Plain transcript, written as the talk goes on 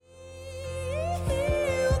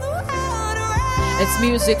It's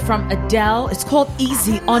music from Adele. It's called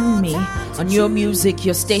Easy on Me on your music,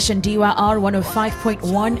 your station DYR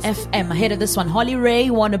 105.1 FM. Ahead of this one, Holly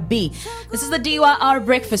Ray, Wanna Be. This is the DYR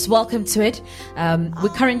Breakfast. Welcome to it. We're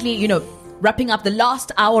currently, wrapping up the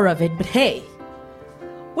last hour of it, but hey,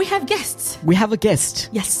 we have guests. We have a guest.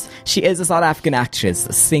 Yes. She is a South African actress,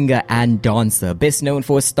 singer and dancer, best known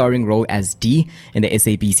for a starring role as Dee in the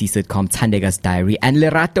SABC sitcom Thandega's Diary and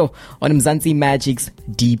Lerato on Mzansi Magic's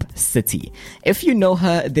Deep City. If you know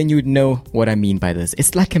her, then you'd know what I mean by this.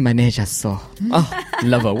 It's like a manager, so. Oh,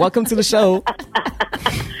 love her. Welcome to the show.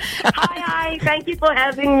 Hi. Thank you for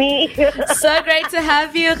having me. So great to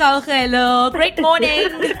have you, Kgaugelo. Great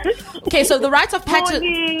morning. Okay, so the rite of passage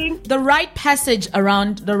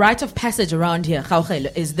around here,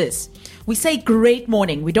 Kgaugelo, is this. We say great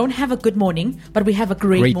morning. We don't have a good morning, but we have a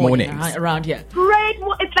great morning around here.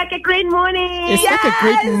 It's like a great morning. It's like a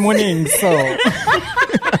great morning, so.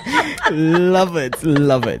 Love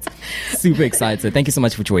it. Super excited. Thank you so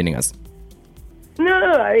much for joining us. No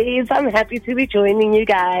worries. I'm happy to be joining you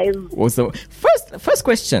guys. Also, first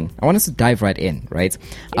question. I want us to dive right in, right?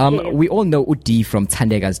 Yes. We all know Udi from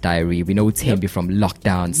Thandega's Diary. We know Tembi from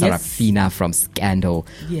Lockdown, Sarafina from Scandal.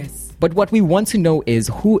 Yes. But what we want to know is,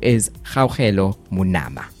 who is Kgaugelo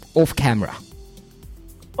Monama? Off camera.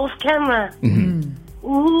 Off camera? Mm-hmm.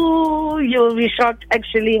 Ooh, you'll be shocked,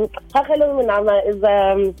 actually. Kgaugelo Monama is...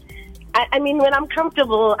 I mean, when I'm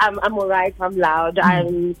comfortable, I'm alright, I'm loud,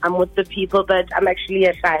 I'm with the people, but I'm actually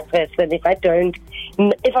a shy person. If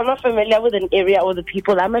I'm not familiar with an area or the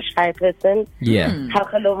people, I'm a shy person. Yeah.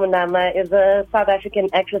 Kgaugelo Monama is a South African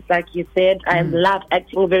actress, like you said. I love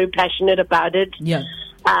acting, very passionate about it. Yeah.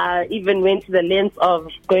 Even went to the length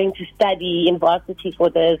of going to study in varsity for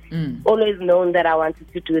this. Always known that I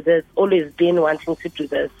wanted to do this, always been wanting to do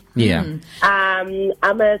this. Yeah. I'm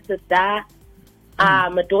a sister.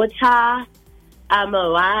 I'm a daughter. I'm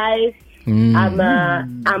a wife. I'm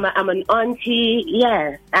an auntie.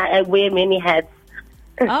 Yeah, I wear many hats.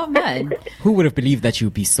 Oh man, who would have believed that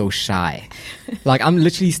you'd be so shy? Like, I'm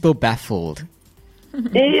literally still baffled.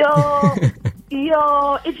 Yo,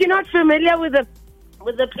 if you're not familiar with the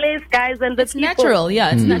place, guys, and it's people, natural.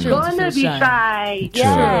 Yeah, it's natural. You're gonna be shy. True,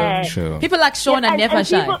 yeah, true. People like Sean are never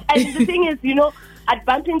shy. And the thing is, I'd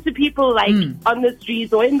bump into people like on the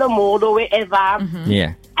streets or in the mall or wherever.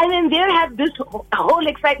 Yeah. And then they'll have this whole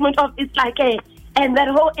excitement of it's like and that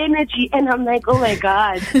whole energy. And I'm like, oh my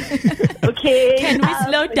God. Okay. Can we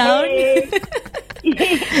slow down?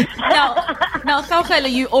 Now, Kgaugelo,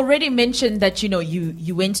 you already mentioned that,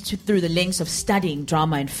 you went through the lengths of studying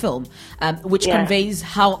drama and film, which conveys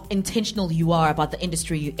how intentional you are about the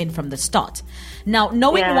industry you're in from the start. Now,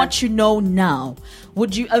 knowing what you know now,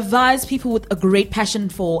 would you advise people with a great passion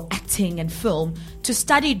for acting and film to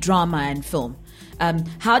study drama and film?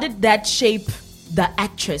 How did that shape the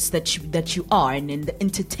actress that you are and the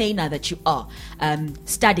entertainer that you are,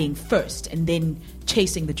 studying first and then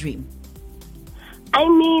chasing the dream? I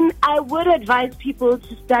mean, I would advise people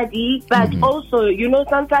to study, but also,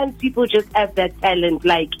 sometimes people just have that talent,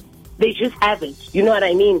 like they just have it. You know what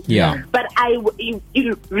I mean? Yeah. But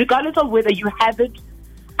regardless of whether you have it,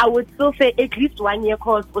 I would still say at least 1 year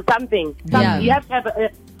course or something. You have to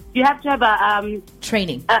have a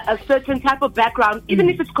training, a certain type of background, even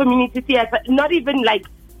if it's community theater, not even like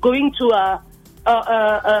going to a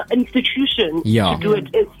institution to do it.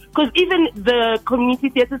 Because even the community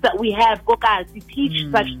theaters that we have, we teach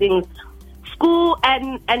such things. School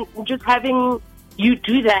and just having you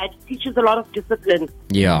do that teaches a lot of discipline.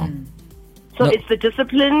 Yeah. So it's the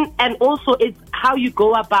discipline, and also it's how you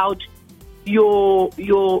go about your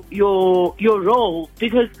role.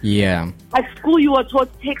 Because at school you are taught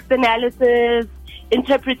text analysis,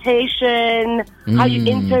 interpretation, how you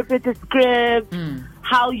interpret the script,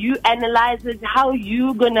 how you analyze it, how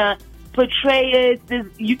you gonna portray it.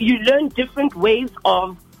 You learn different ways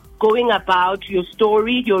of going about your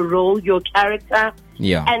story, your role, your character.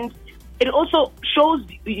 Yeah. And it also shows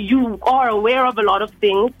you are aware of a lot of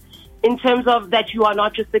things in terms of that you are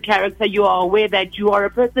not just a character, you are aware that you are a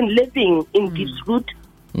person living in Diepsloot.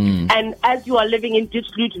 And as you are living in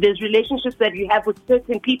Diepsloot, there's relationships that you have with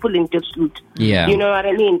certain people in Diepsloot. Yeah. You know what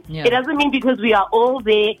I mean? Yeah. It doesn't mean because we are all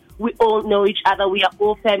there, we all know each other, we are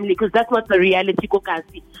all family, because that's not the reality.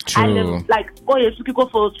 True. I live like, for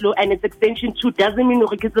slow, and it's extension 2 doesn't mean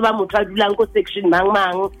section mang.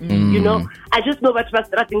 I just know what's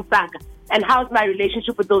starting saga. And how's my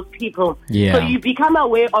relationship with those people? Yeah. So you become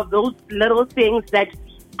aware of those little things that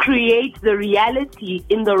create the reality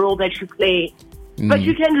in the role that you play. But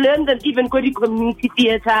you can learn them even go to community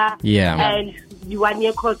theater and you 1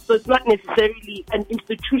 year course. So it's not necessarily an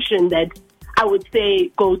institution that I would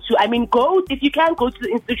say go to. I mean, if you can go to the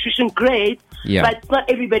institution, great. Yeah. But it's not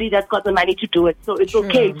everybody that's got the money to do it. So it's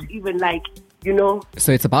okay to even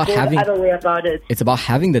So it's about having the other way about it. It's about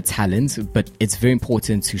having the talent, but it's very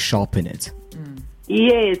important to sharpen it.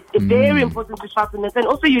 Yes, it's very important to sharpen it. And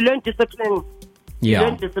also you learn discipline. Yeah. You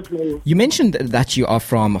learn discipline. You mentioned that you are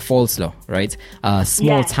from Falslow, right?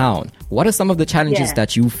 Small town. What are some of the challenges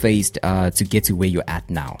that you faced to get to where you're at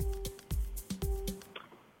now?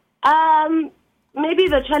 Maybe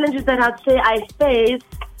the challenges that I'd say I faced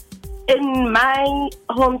in my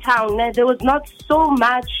hometown, there was not so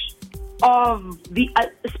much of the,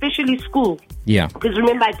 especially school. Yeah. Because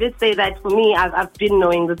remember, I did say that for me, I've been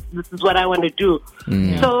knowing that this is what I want to do.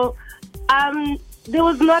 So, there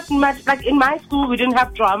was not much, like in my school, we didn't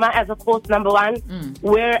have drama as a course, number one,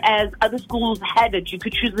 whereas other schools had it. You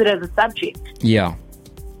could choose it as a subject. Yeah.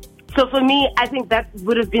 So for me, I think that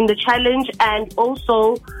would have been the challenge. And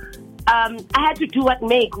also, I had to do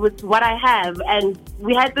with what I have. And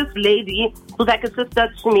we had this lady who's like a sister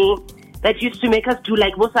to me that used to make us do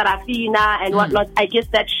like Sarafina and whatnot. I guess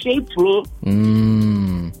that shaped me.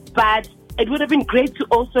 But it would have been great to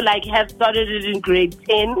also like have started it in grade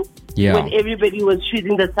 10 when everybody was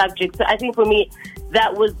choosing the subject. So I think for me,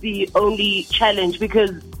 that was the only challenge,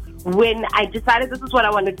 because when I decided this is what I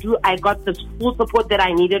want to do, I got the full support that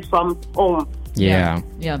I needed from home. Yeah.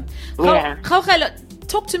 Kgaugelo,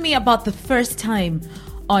 talk to me about the first time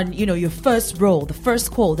on, your first role, the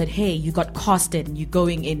first call that, hey, you got casted and you're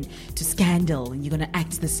going in to Scandal and you're going to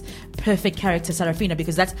act this perfect character, Sarafina,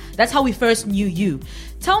 because that's how we first knew you.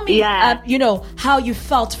 Tell me, how you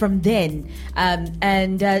felt from then,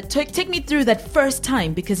 and take me through that first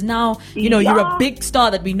time, because now, you're a big star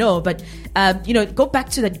that we know, but, go back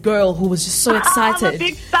to that girl who was just so excited. I'm a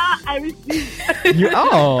big star. I received.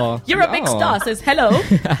 You're a big star, says hello.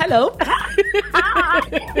 Hello.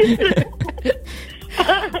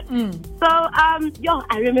 So,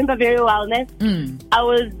 I remember very well, I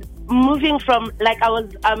was moving from, I was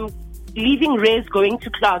leaving Rez going to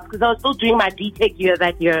class, because I was still doing my BTech year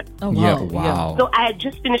that year. Oh, wow. Yeah. So I had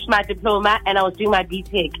just finished my diploma and I was doing my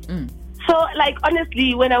BTech. So,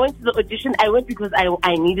 honestly, when I went to the audition, I went because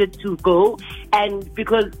I needed to go and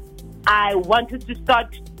because I wanted to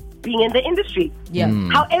start being in the industry. Yeah.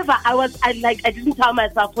 However, I didn't tell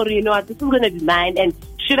myself, this is going to be mine, and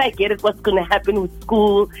should I get it, what's going to happen with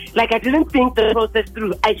school? I didn't think the process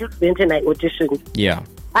through. I just went and I auditioned. Yeah.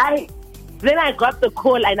 Then I got the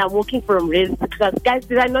call and I'm walking from Rez to class. Guys,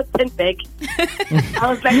 did I not send back? I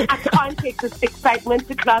was like, I can't take this excitement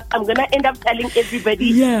to class. I'm going to end up telling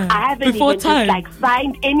everybody I haven't even just,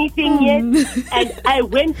 signed anything yet. And I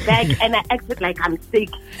went back and I acted like I'm sick.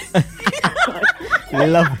 I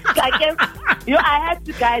love it. I had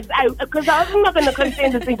to, guys, because I was not going to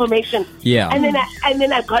contain this information. Yeah. And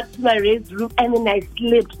then I got to my Rez room and then I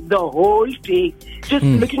slept the whole day, just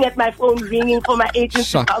looking at my phone, ringing for my agent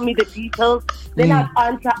to tell me the details. Then I'd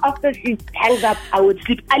answer. After she hangs up, I would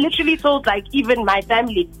sleep. I literally told even my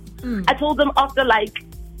family. I told them after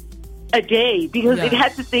a day, because it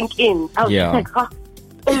had to sink in. I was just like,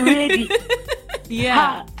 already.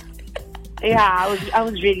 I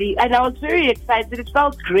was really, and I was very excited. It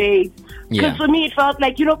felt great. Because for me, it felt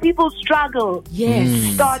like, people struggle.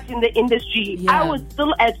 Yes. Start in the industry. I was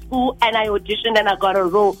still at school and I auditioned and I got a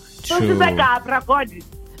role. So it's like, God.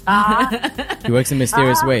 He works in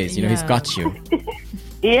mysterious ways. He's got you.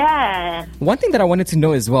 Yeah. One thing that I wanted to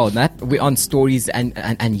know as well, that we're on stories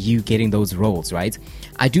and you getting those roles, right?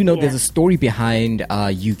 I do know there's a story behind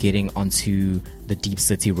you getting onto the Deep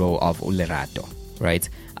City role of Lerato, right?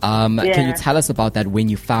 Can you tell us about that, when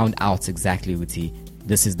you found out exactly, Uti,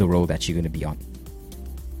 this is the role that you're going to be on?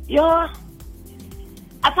 Yeah.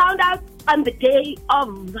 I found out on the day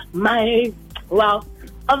of my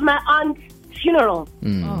aunt's funeral.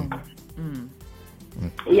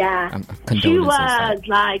 Yeah. She was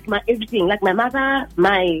like my everything, like my mother,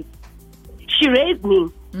 she raised me.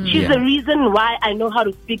 She's the reason why I know how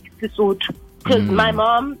to speak Sesotho. Because my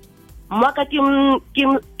mom,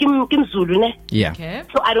 Kim Zulu, ne? Yeah. Okay.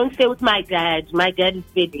 So I don't stay with my dad. My dad is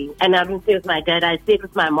Pedi, and I don't stay with my dad. I stay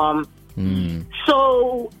with my mom.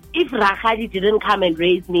 So if Rakadi didn't come and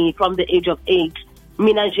raise me from the age of 8,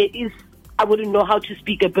 I wouldn't know how to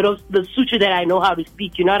speak a bit of the Sotho that I know how to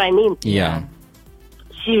speak. You know what I mean? Yeah.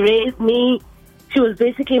 She raised me. She was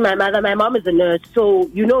basically my mother. My mom is a nurse, so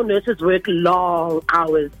nurses work long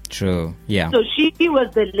hours. True. Yeah. So she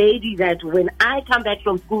was the lady that when I come back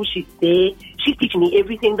from school, she's there. She's teaching me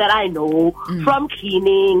everything that I know, from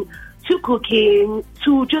cleaning to cooking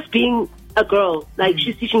to just being a girl.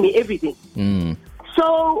 She's teaching me everything.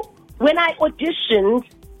 So when I auditioned,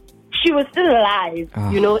 she was still alive.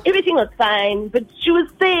 You know, everything was fine, but she was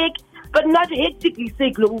sick, but not hectically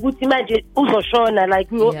sick. Like,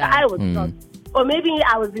 I was shocked. Or maybe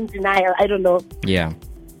I was in denial. I don't know. Yeah.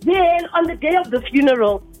 Then on the day of the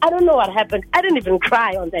funeral, I don't know what happened. I didn't even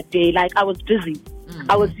cry on that day. Like, I was busy.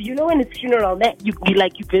 I was, you know, when it's funeral, you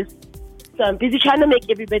busy. So I'm busy trying to make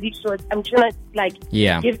everybody sure. I'm trying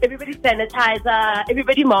to give everybody sanitizer,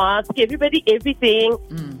 everybody mask, everybody everything.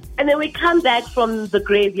 And then we come back from the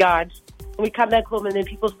graveyard. And we come back home and then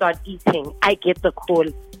people start eating. I get the call.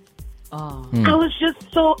 I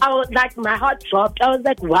was my heart dropped. I was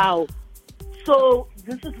like, wow. So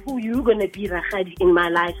this is who you're going to be, Rakgadi, in my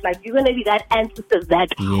life. Like, you're going to be that ancestor that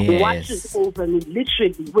watches over me,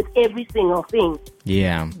 literally, with every single thing.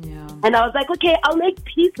 Yeah. And I was like, okay, I'll make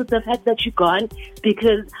peace with the fact that you're gone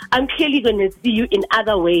because I'm clearly going to see you in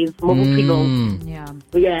other ways.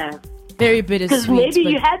 Yeah. Very bittersweet. Because maybe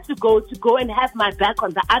you had to go and have my back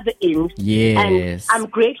on the other end. Yes. And I'm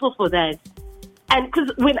grateful for that. And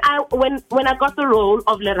because when I got the role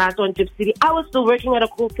of Lerato on Deep City, I was still working at a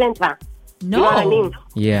call center. No. You know what I mean?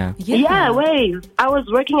 Yeah. I was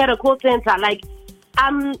working at a call center. Like,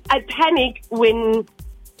 I panic when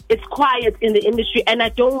it's quiet in the industry, and I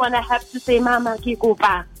don't want to have to say "Mama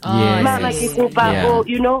kikupa," "Mama kikupa," or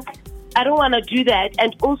you know, I don't want to do that.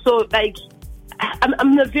 And also, like,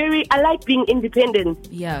 I like being independent.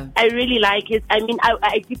 Yeah, I really like it. I mean,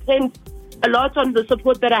 I depend a lot on the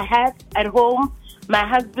support that I have at home. My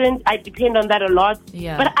husband, I depend on that a lot.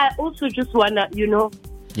 Yeah, but I also just wanna, you know.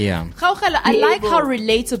 Yeah. Kgaugelo, I like how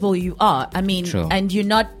relatable you are. I mean, True. and you're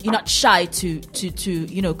not shy to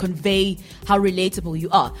you know, convey how relatable you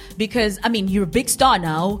are, because I mean, you're a big star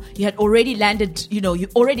now. You had already landed, you know,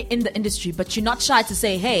 you're already in the industry, but you're not shy to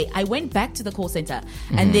say, hey, I went back to the call center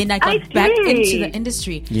and then I got back into the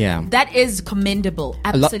industry. Yeah. That is commendable.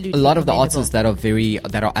 Absolutely. A lot of the artists that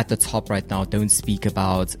are at the top right now don't speak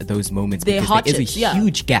about those moments because there is a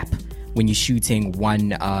huge gap when you're shooting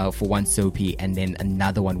one for one soapy and then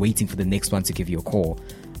another one waiting for the next one to give you a call.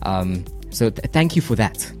 So thank you for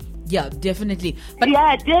that. Yeah, definitely. But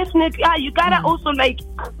yeah, definitely. Yeah, you gotta also, like,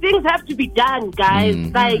 things have to be done, guys.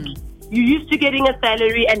 Like, you used to getting a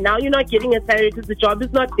salary and now you're not getting a salary because the job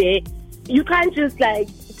is not there. You can't just, like,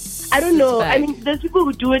 I don't know. I mean, there's people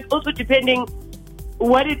who do it also depending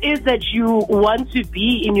what it is that you want to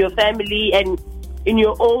be in your family and in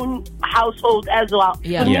your own household as well.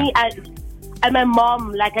 Yeah. For me, and my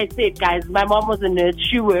mom, like I said, guys, my mom was a nurse.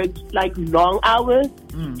 She worked like long hours.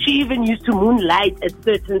 She even used to moonlight at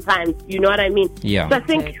certain times. You know what I mean? Yeah. So I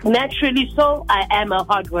think naturally so, I am a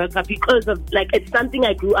hard worker because of, like, it's something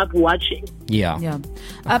I grew up watching. Yeah. Yeah.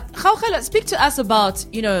 Kgaugelo, speak to us about,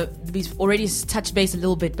 you know, we've already touched base a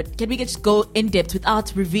little bit, but can we just go in depth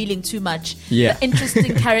without revealing too much? Yeah. The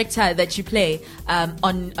interesting character that you play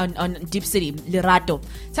on Deep City, Lerato.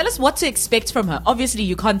 Tell us what to expect from her. Obviously,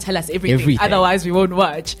 you can't tell us everything. Otherwise we won't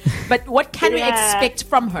watch. But what can we expect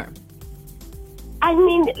from her? I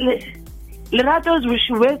mean, Lerato,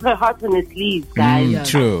 she wears her heart on her sleeves, guys.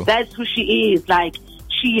 True. That's who she is. Like,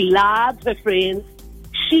 she loves her friends.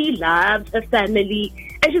 She loves her family.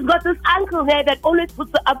 And she's got this uncle there that always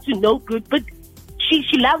puts her up to no good. But she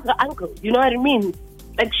loves her uncle. You know what I mean?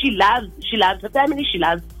 Like, she loves her family. She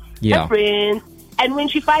loves her friends. And when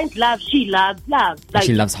she finds love, she loves love. Like,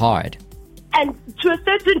 she loves hard. And to a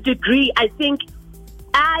certain degree, I think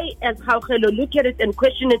I, as Kgaugelo, look at it and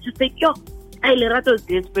question it to say, Lerato is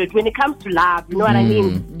desperate when it comes to love. You know what I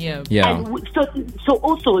mean? Yeah. And so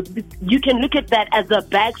also, you can look at that as a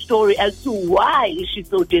backstory as to why is she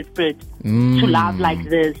so desperate to love like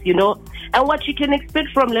this, you know? And what you can expect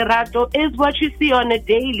from Lerato is what you see on a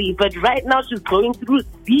daily. But right now, she's going through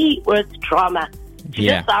the worst trauma. She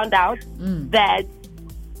just found out that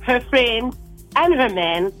her friend and her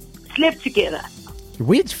man slept together.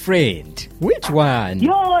 Which friend? Which one?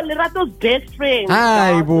 Lerato's best friend.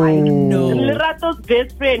 I know. Lerato's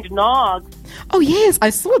best friend, Nog. Oh yes, I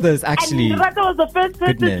saw this actually. And Lerato was the first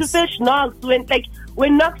person to fish Nog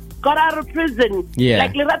when Nog got out of prison. Yeah.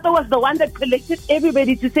 Like, Lerato was the one that collected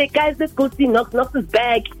everybody to say, guys, let's go see Nog. Nog is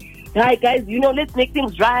back. Hi guys, you know, let's make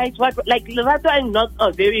things right. Like, Lerato and Nog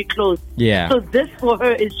are very close. Yeah. So this for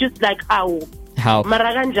her is just like how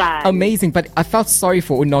amazing. But I felt sorry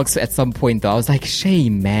for Unox at some point though. I was like,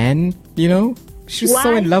 shame, man. You know, she was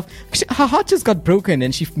so in love. Her heart just got broken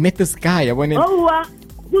and she met this guy. I went in,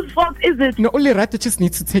 whose fault is it? No, Lerato just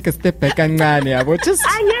needs to take a step back. Just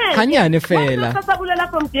kanyane fela.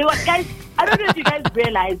 Guys, I don't know if you guys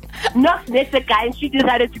realize, Knox met the guy and she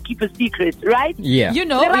decided to keep a secret, right? Yeah. You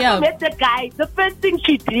know, Lerato met the guy. The first thing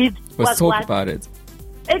she did was talk about it.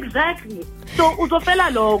 Exactly. So uzofela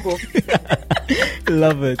logo.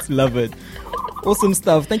 Love it. Awesome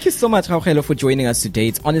stuff. Thank you so much, Kgaugelo, for joining us today.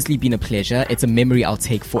 It's honestly been a pleasure. It's a memory I'll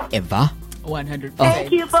take forever. 100%.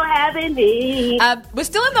 Thank you for having me. We're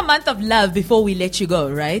still in the month of love before we let you go,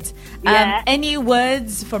 right? Yeah. Any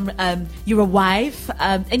words from your wife?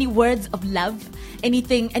 Any words of love?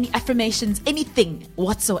 Anything? Any affirmations? Anything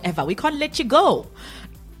whatsoever? We can't let you go.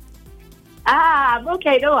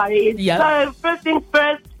 Okay, no worries. Yeah. So first things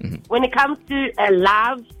first, when it comes to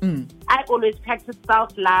love, I always practice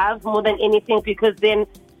self-love more than anything, because then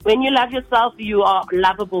when you love yourself, you are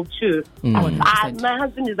lovable too. My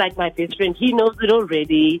husband is like my best friend. He knows it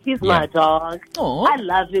already. He's my dog. Aww. I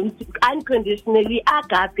love him unconditionally.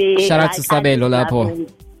 Agape. Shout out to Sabelo Lapo.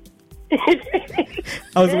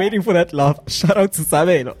 I was waiting for that laugh. Shout out to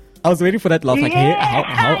Sabelo. I was waiting for that laugh. Like, hey,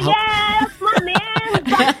 how? Yes, my man.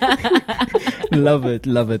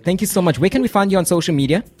 Love it. Thank you so much. Where can we find you on social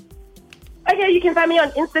media? Okay, you can find me on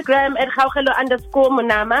Instagram at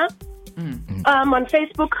Kgaugelo_Monama. On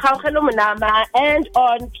Facebook, Kgaugelo Monama, and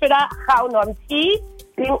on Twitter, Kgaunomti,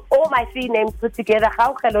 being all my 3 names put together,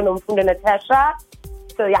 Kgaugelo Nomfundo Natasha.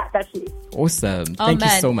 So yeah, that's me. Awesome. Thank you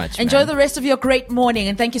so much. Enjoy the rest of your great morning,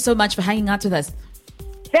 and thank you so much for hanging out with us.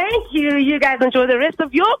 Thank you. You guys enjoy the rest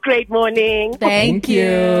of your great morning. Thank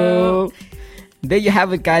you. There you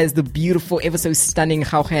have it, guys. The beautiful, ever so stunning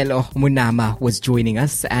Kgaugelo Monama was joining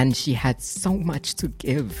us, and she had so much to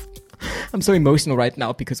give. I'm so emotional right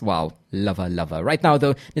now because, wow, love her. Right now,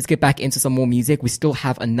 though, let's get back into some more music. We still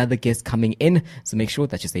have another guest coming in, so make sure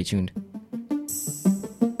that you stay tuned.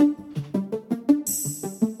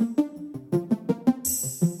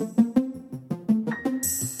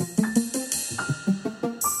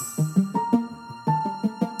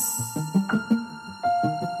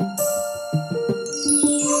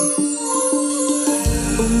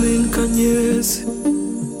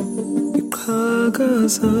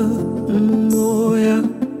 Iqhakaza umoya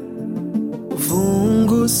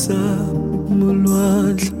vungusa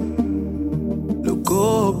mulwandle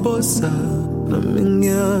logobosa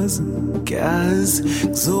naminyazi gas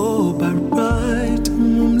kuzoba right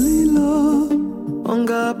umlilo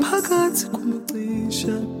ongaphakathi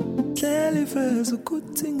kumicisha hleli feza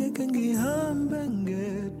ukuthi ngeke ngihambe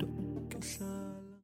ngedwa.